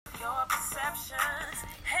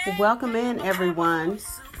Welcome in, everyone.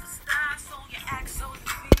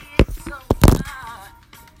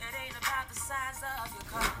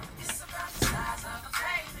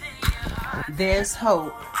 There's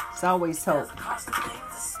hope. It's always hope.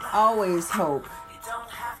 Always hope.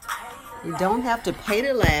 You don't have to pay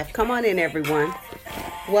to laugh. Come on in, everyone.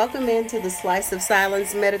 Welcome into the Slice of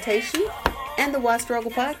Silence meditation and the Why Struggle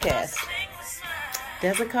podcast.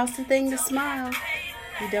 Doesn't cost a thing to smile.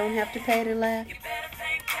 You don't have to pay to laugh.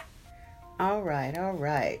 All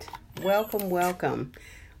right. Welcome. Welcome,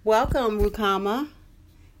 Rukama.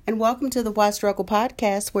 And welcome to the Why Struggle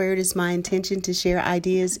podcast, where it is my intention to share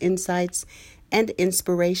ideas, insights, and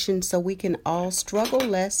inspiration so we can all struggle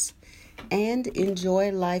less and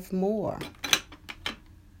enjoy life more.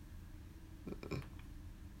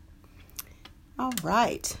 All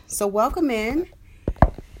right. So welcome in.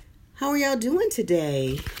 How are y'all doing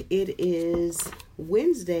today? It is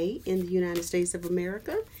Wednesday in the United States of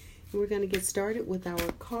America. And we're going to get started with our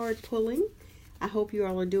card pulling. I hope you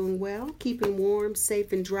all are doing well, keeping warm,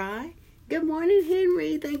 safe, and dry. Good morning,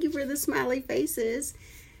 Henry. Thank you for the smiley faces.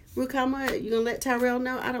 Rukama, you going to let Tyrell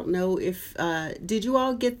know? I don't know if, did you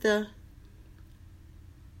all get the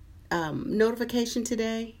notification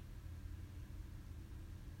today?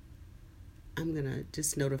 I'm going to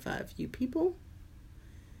just notify a few people.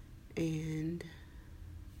 And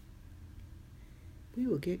we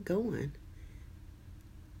will get going.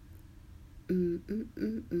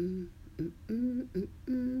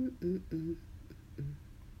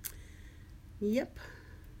 Yep.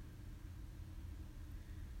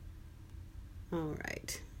 All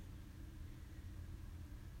right.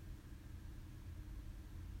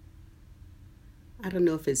 I don't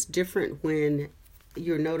know if it's different when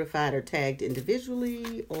you're notified or tagged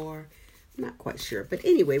individually, or I'm not quite sure. But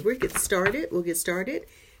anyway, we'll get started.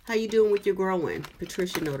 How you doing with your growing?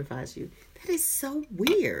 Patricia notifies you. That is so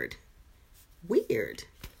weird.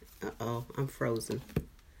 Uh-oh, I'm frozen.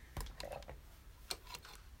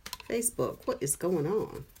 Facebook, what is going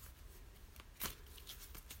on?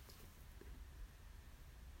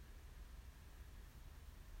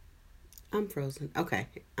 I'm frozen. Okay,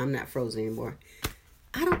 I'm not frozen anymore.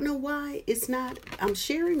 I don't know why it's not. I'm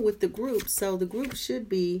sharing with the group, so the group should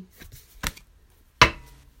be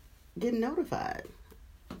getting notified.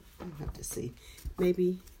 I'll have to see.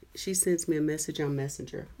 Maybe she sends me a message on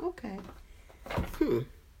Messenger. Okay.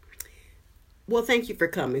 Well, thank you for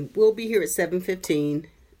coming. We'll be here at 7:15.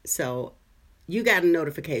 So you got a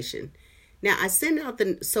notification. Now I send out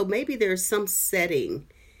so maybe there's some setting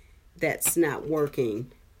that's not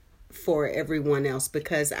working for everyone else,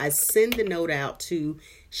 because I send the note out to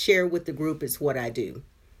share with the group is what I do.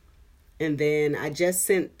 And then I just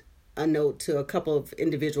sent a note to a couple of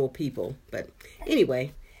individual people. But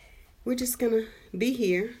anyway, we're just going to be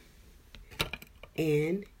here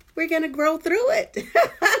and we're going to grow through it.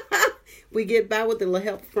 We get by with a little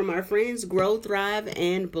help from our friends, grow, thrive,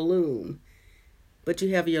 and bloom. But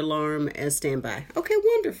you have your alarm as standby. Okay,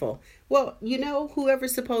 wonderful. Well,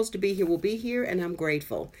 whoever's supposed to be here will be here, and I'm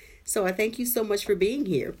grateful. So I thank you so much for being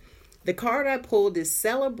here. The card I pulled is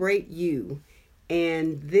Celebrate You.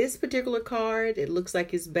 And this particular card, it looks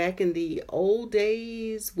like it's back in the old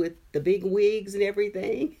days with the big wigs and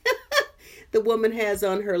everything. The woman has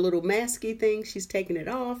on her little masky thing. She's taking it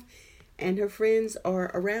off. And her friends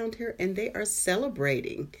are around her, and they are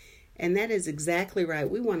celebrating. And that is exactly right.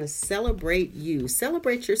 We want to celebrate you.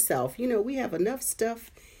 Celebrate yourself. We have enough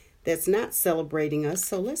stuff that's not celebrating us.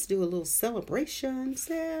 So let's do a little celebration.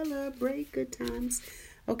 Celebrate good times.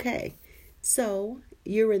 Okay. So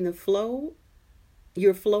you're in the flow.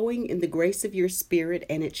 You're flowing in the grace of your spirit,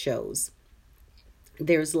 and it shows.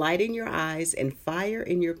 There's light in your eyes and fire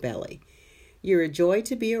in your belly. You're a joy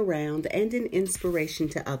to be around and an inspiration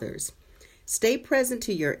to others. Stay present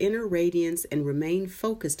to your inner radiance and remain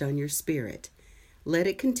focused on your spirit. Let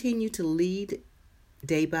it continue to lead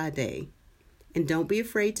day by day. And don't be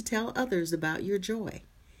afraid to tell others about your joy.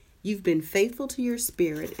 You've been faithful to your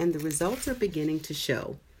spirit, and the results are beginning to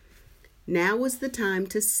show. Now is the time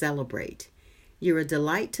to celebrate. You're a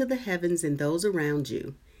delight to the heavens and those around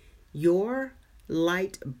you. Your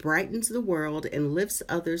light brightens the world and lifts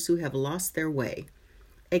others who have lost their way.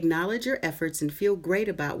 Acknowledge your efforts and feel great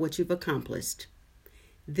about what you've accomplished.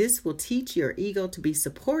 This will teach your ego to be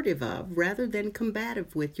supportive of rather than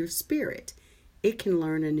combative with your spirit. It can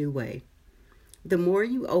learn a new way. The more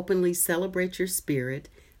you openly celebrate your spirit,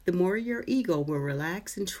 the more your ego will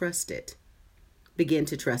relax and begin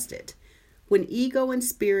to trust it. When ego and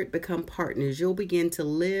spirit become partners, you'll begin to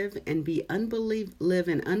live an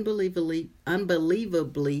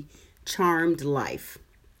unbelievably charmed life.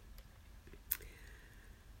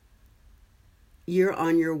 You're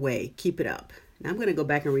on your way. Keep it up. Now I'm going to go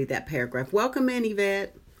back and read that paragraph. Welcome in,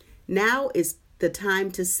 Yvette. Now is the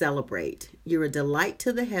time to celebrate. You're a delight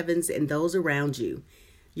to the heavens and those around you.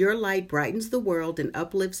 Your light brightens the world and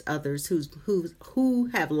uplifts others who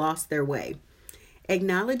have lost their way.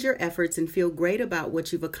 Acknowledge your efforts and feel great about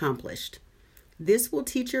what you've accomplished. This will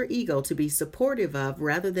teach your ego to be supportive of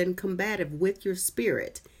rather than combative with your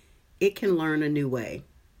spirit. It can learn a new way.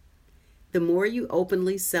 The more you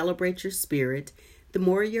openly celebrate your spirit, the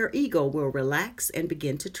more your ego will relax and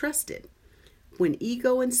begin to trust it. When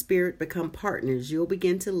ego and spirit become partners, you'll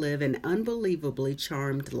begin to live an unbelievably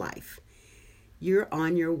charmed life. You're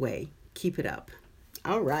on your way. Keep it up.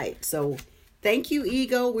 All right. So thank you,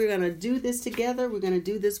 ego. We're going to do this together. We're going to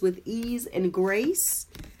do this with ease and grace.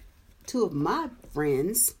 Two of my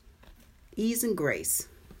friends, ease and grace.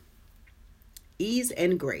 Ease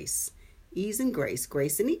and grace. Ease and grace.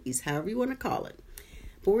 Grace and ease, however you want to call it.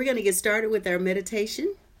 But we're going to get started with our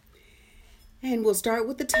meditation. And we'll start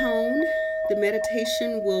with the tone. The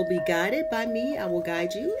meditation will be guided by me. I will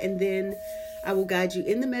guide you. And then I will guide you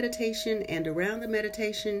in the meditation and around the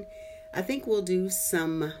meditation. I think we'll do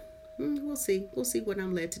some, we'll see. We'll see what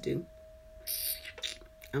I'm led to do.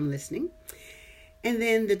 I'm listening. And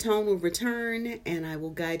then the tone will return and I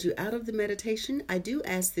will guide you out of the meditation. I do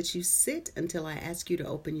ask that you sit until I ask you to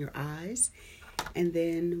open your eyes. And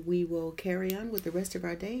then we will carry on with the rest of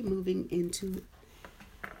our day, moving into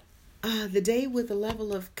the day with a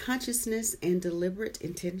level of consciousness and deliberate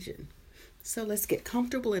intention. So let's get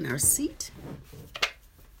comfortable in our seat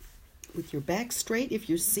with your back straight if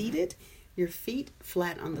you're seated, your feet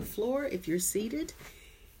flat on the floor if you're seated,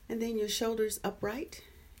 and then your shoulders upright.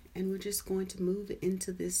 And we're just going to move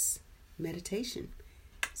into this meditation.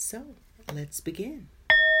 So let's begin.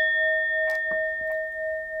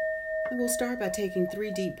 And we'll start by taking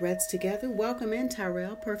 3 deep breaths together. Welcome in,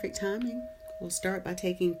 Tyrell. Perfect timing. We'll start by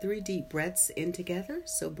taking 3 deep breaths in together.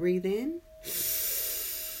 So breathe in.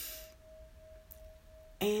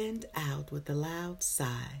 And out with a loud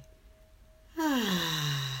sigh.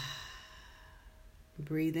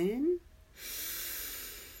 Breathe in.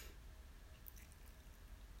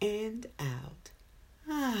 And out.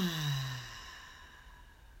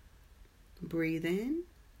 Breathe in.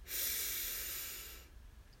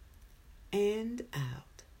 And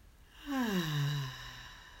out.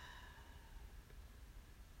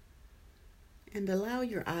 And allow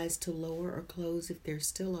your eyes to lower or close if they're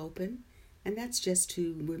still open. And that's just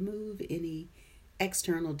to remove any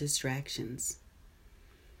external distractions.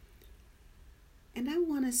 And I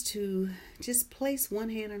want us to just place one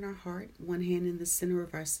hand on our heart, one hand in the center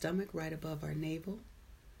of our stomach, right above our navel.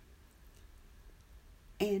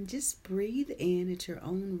 And just breathe in at your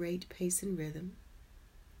own rate, pace, and rhythm.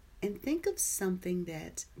 And think of something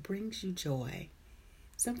that brings you joy,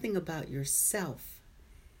 something about yourself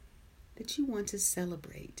that you want to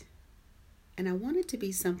celebrate. And I want it to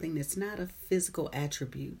be something that's not a physical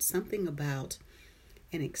attribute, something about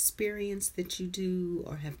an experience that you do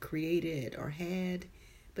or have created or had,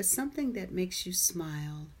 but something that makes you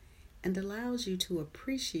smile and allows you to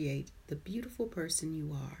appreciate the beautiful person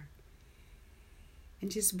you are.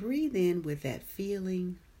 And just breathe in with that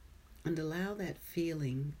feeling and allow that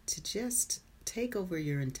feeling to just take over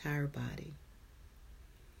your entire body.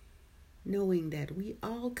 Knowing that we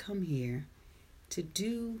all come here to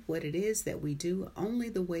do what it is that we do only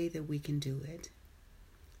the way that we can do it.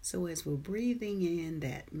 So as we're breathing in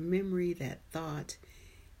that memory, that thought,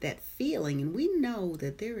 that feeling, and we know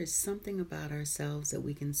that there is something about ourselves that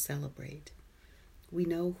we can celebrate. We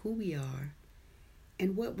know who we are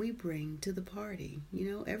and what we bring to the party.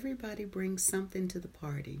 You know, everybody brings something to the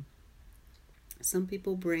party. Some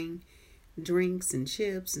people bring drinks and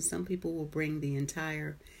chips, and some people will bring the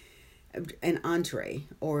entire an entree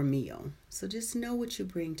or a meal. So just know what you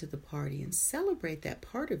bring to the party and celebrate that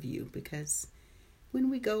part of you, because when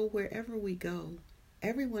we go wherever we go,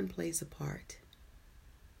 everyone plays a part.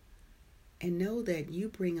 And know that you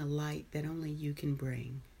bring a light that only you can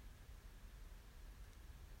bring.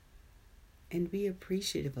 And be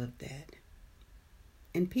appreciative of that.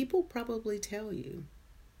 And people probably tell you.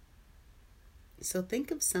 So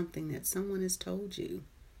think of something that someone has told you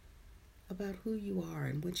about who you are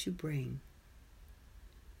and what you bring.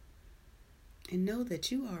 And know that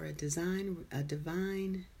you are a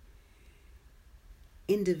divine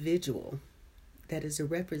individual that is a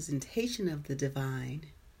representation of the divine.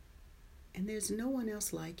 And there's no one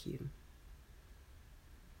else like you.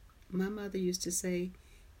 My mother used to say,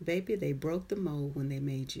 baby, they broke the mold when they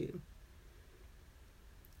made you.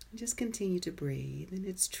 Just continue to breathe. And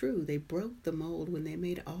it's true, they broke the mold when they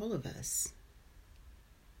made all of us.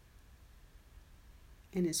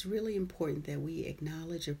 And it's really important that we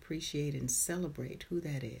acknowledge, appreciate, and celebrate who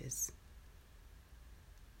that is.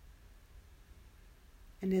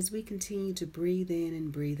 And as we continue to breathe in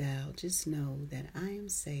and breathe out, just know that I am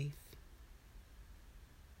safe.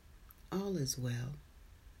 All is well.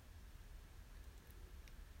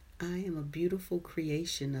 I am a beautiful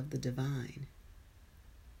creation of the divine.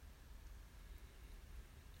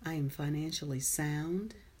 I am financially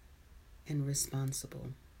sound and responsible.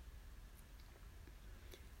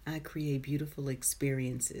 I create beautiful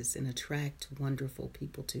experiences and attract wonderful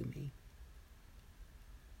people to me.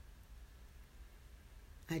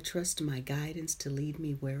 I trust my guidance to lead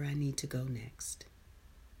me where I need to go next.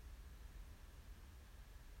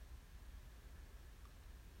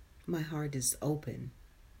 My heart is open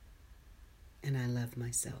and I love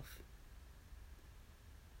myself.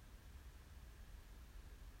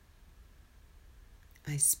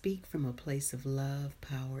 I speak from a place of love,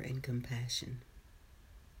 power, and compassion.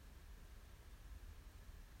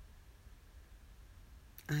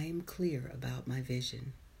 I am clear about my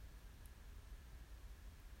vision.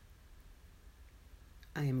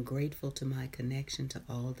 I am grateful to my connection to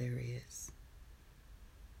all there is.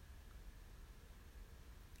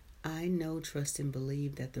 I know, trust, and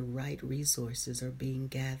believe that the right resources are being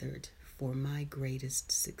gathered for my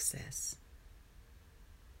greatest success.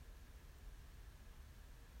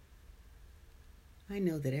 I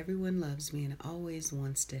know that everyone loves me and always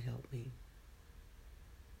wants to help me.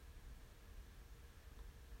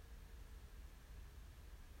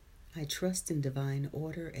 I trust in divine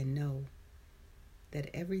order and know that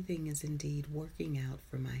everything is indeed working out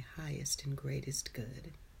for my highest and greatest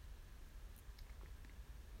good.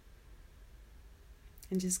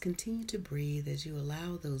 And just continue to breathe as you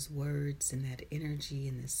allow those words and that energy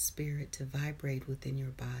and the spirit to vibrate within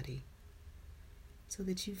your body so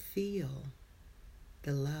that you feel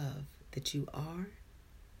the love that you are,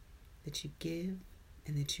 that you give,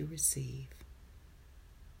 and that you receive.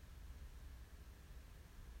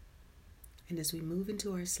 And as we move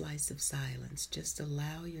into our slice of silence, just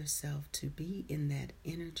allow yourself to be in that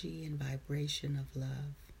energy and vibration of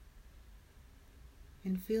love.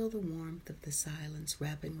 And feel the warmth of the silence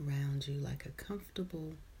wrapping around you like a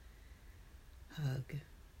comfortable hug.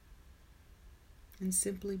 And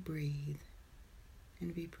simply breathe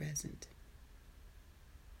and be present.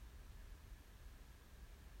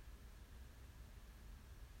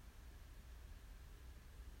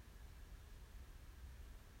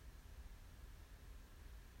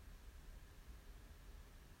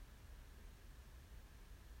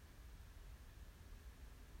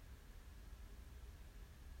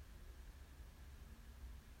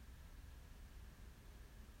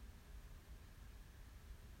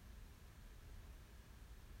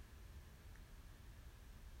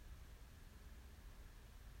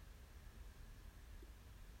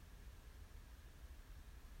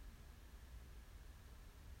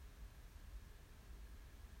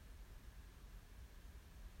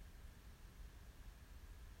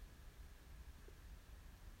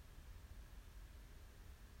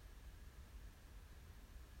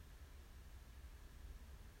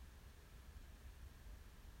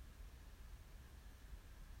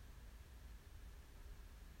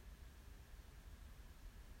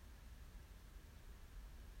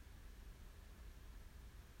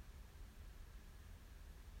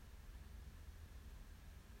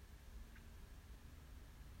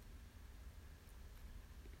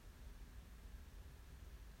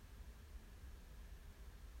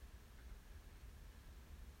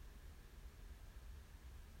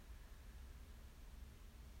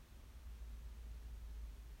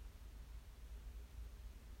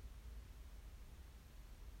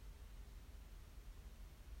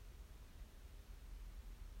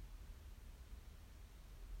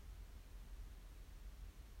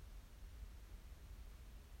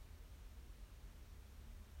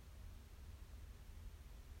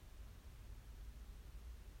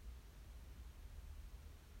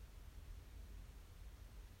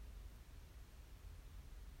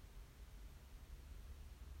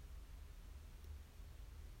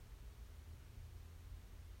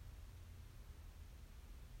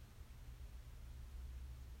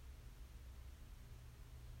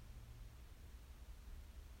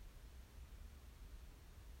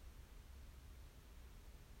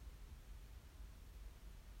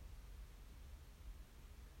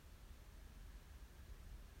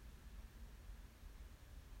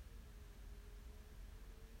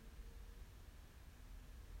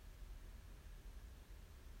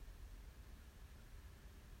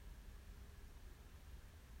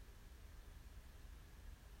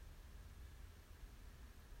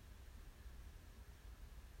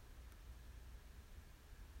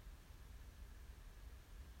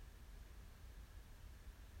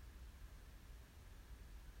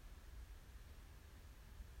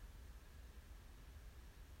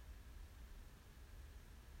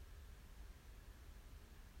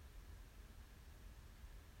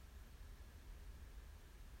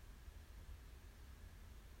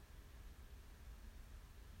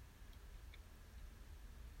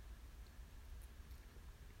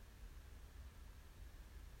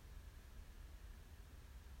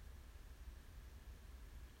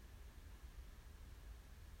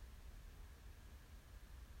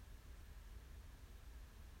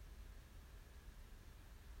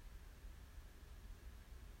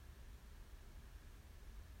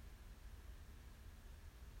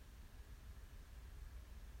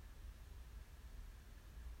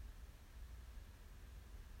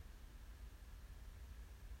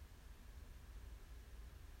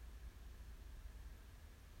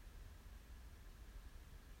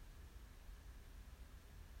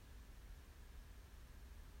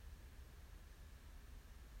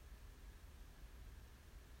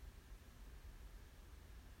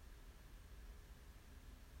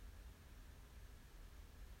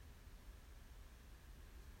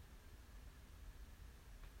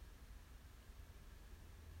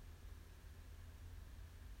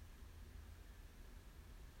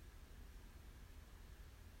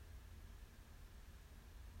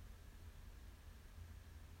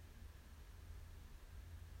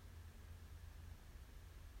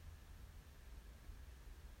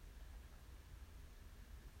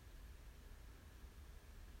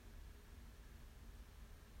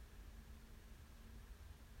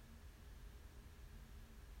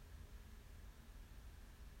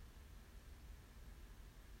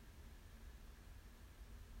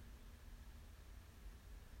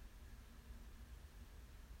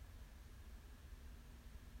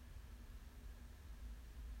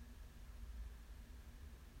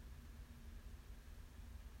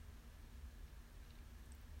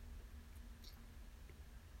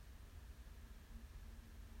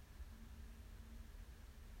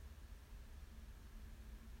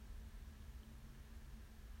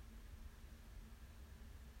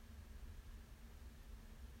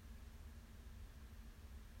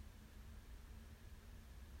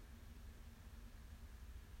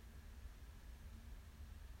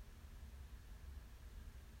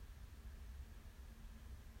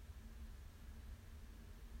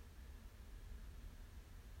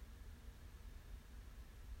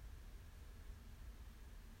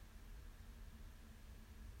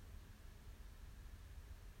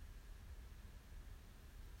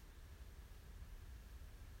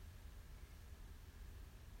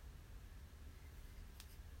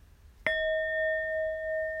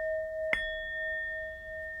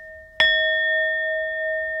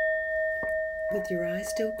 with your eyes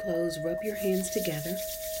still closed, rub your hands together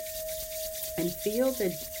and feel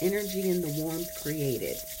the energy and the warmth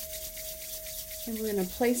created. And we're going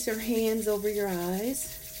to place our hands over your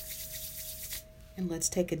eyes. And let's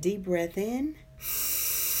take a deep breath in.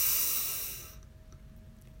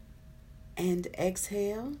 And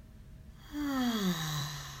exhale.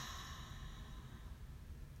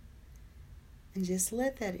 And just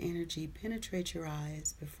let that energy penetrate your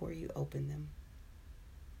eyes before you open them.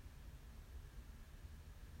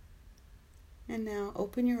 And now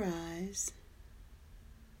open your eyes.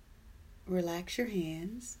 Relax your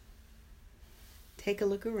hands. Take a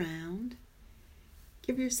look around.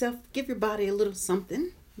 Give your body a little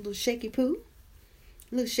something, a little shaky poo.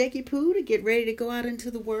 A little shaky poo to get ready to go out into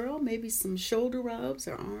the world. Maybe some shoulder rubs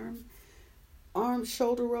or arm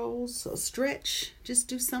shoulder rolls, or stretch. Just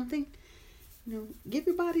do something. Give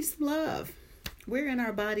your body some love. We're in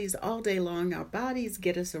our bodies all day long. Our bodies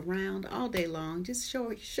get us around all day long. Just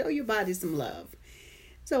show your body some love.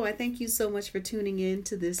 So I thank you so much for tuning in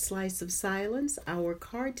to this Slice of Silence. Our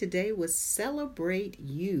card today was Celebrate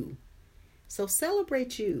You. So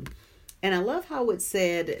celebrate you. And I love how it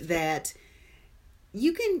said that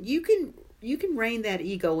you can rein that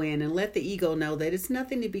ego in and let the ego know that it's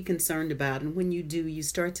nothing to be concerned about. And when you do, you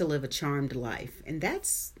start to live a charmed life. And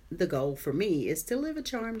that's the goal for me, is to live a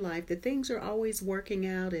charmed life, that things are always working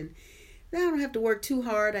out and I don't have to work too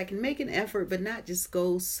hard. I can make an effort, but not just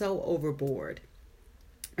go so overboard.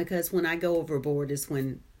 Because when I go overboard is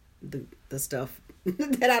when the stuff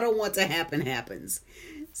that I don't want to happen happens.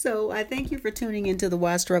 So I thank you for tuning into the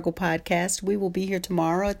Why Struggle podcast. We will be here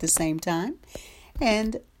tomorrow at the same time.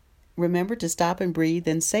 And remember to stop and breathe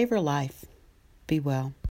and savor life. Be well.